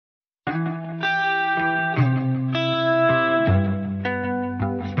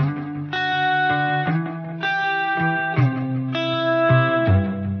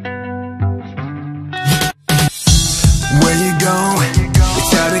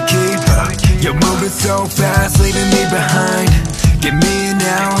so fast, leaving me behind. Give me an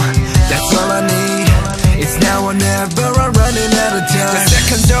now, that's all I need. It's now or never, I'm running out of time. The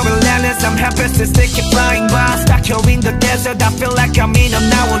seconds are relentless, I'm helpless as they keep flying by. Stuck here in the desert, I feel like I'm in an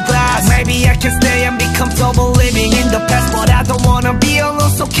hourglass. Maybe I can stay and be comfortable living in the past, but I don't wanna be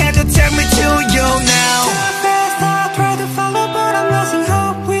alone, so can you take me to you now? Too fast, I try to follow, but I'm losing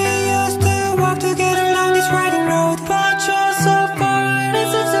hope. We used to walk together along this winding road, but you're so far and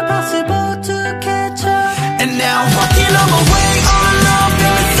it's impossible to catch up. And now I'm walking on my way, all alone,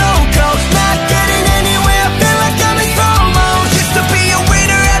 feeling so cold. Not getting anywhere, I feel like I'm in slow-mo. Used to be a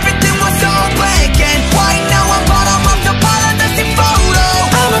winner, everything was so black and white. Now I'm bottom of the pile, a dusty photo.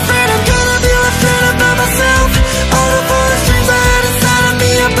 I'm afraid I'm gonna be left stranded by myself. All of the dreams I had inside of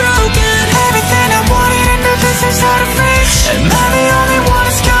me are broken. Everything I wanted in the pieces out of reach, and now the only one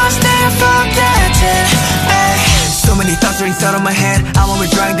is gonna stay and forget it. So many thoughts are inside of my head, I'm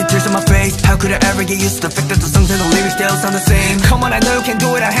always drying the tears on my face. How could I ever get used to the fact that the songs and the lyrics still sound the same? Come on, I know you can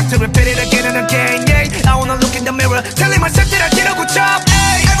do it, I have to repeat it again and again, yeah. I wanna look in the mirror, telling myself that I did a good job,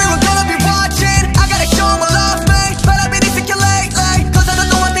 hey. Everyone gonna be watching, I gotta show them what loves me. But I've been insecure lately, cause I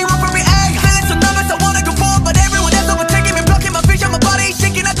don't know what they want from me, ayy. Feeling so nervous, I wanna go forward, but everyone else overtaking me, blocking my vision, my body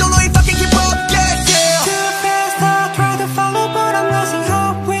shaking. I don't know if I can keep up, yeah, yeah. Too fast, I try to follow, but I'm losing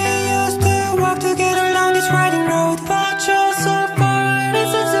hope. We used to walk together along this winding road, but you're so far and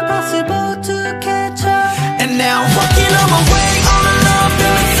it's impossible to catch up. And now I'm walking on my way,